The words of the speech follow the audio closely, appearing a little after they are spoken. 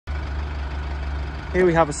Here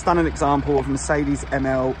we have a stunning example of Mercedes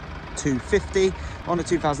ML250 on a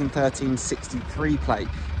 2013 63 plate,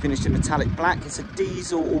 finished in metallic black. It's a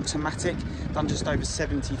diesel automatic, done just over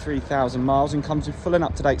 73,000 miles, and comes with full and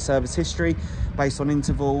up-to-date service history based on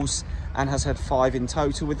intervals, and has had 5 in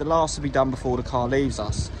total, with the last to be done before the car leaves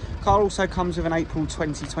us. Car also comes with an April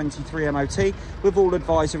 2023 MOT, with all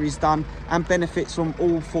advisories done, and benefits from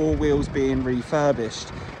all 4 wheels being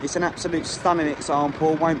refurbished. It's an absolute stunning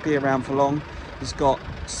example, won't be around for long. It's got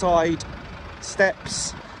side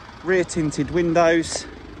steps, rear tinted windows,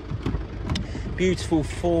 beautiful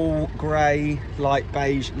full grey light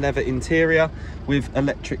beige leather interior with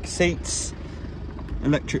electric seats,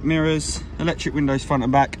 electric mirrors, electric windows front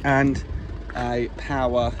and back, and a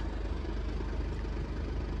power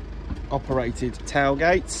operated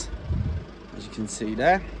tailgate, as you can see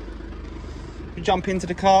there. We jump into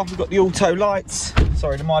the car, we've got the auto lights.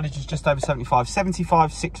 Sorry, the mileage is just over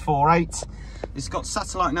 75,648. It's got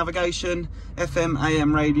satellite navigation, FM,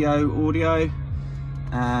 AM radio, audio,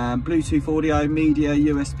 Bluetooth audio, media,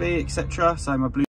 USB, etc. So my Bluetooth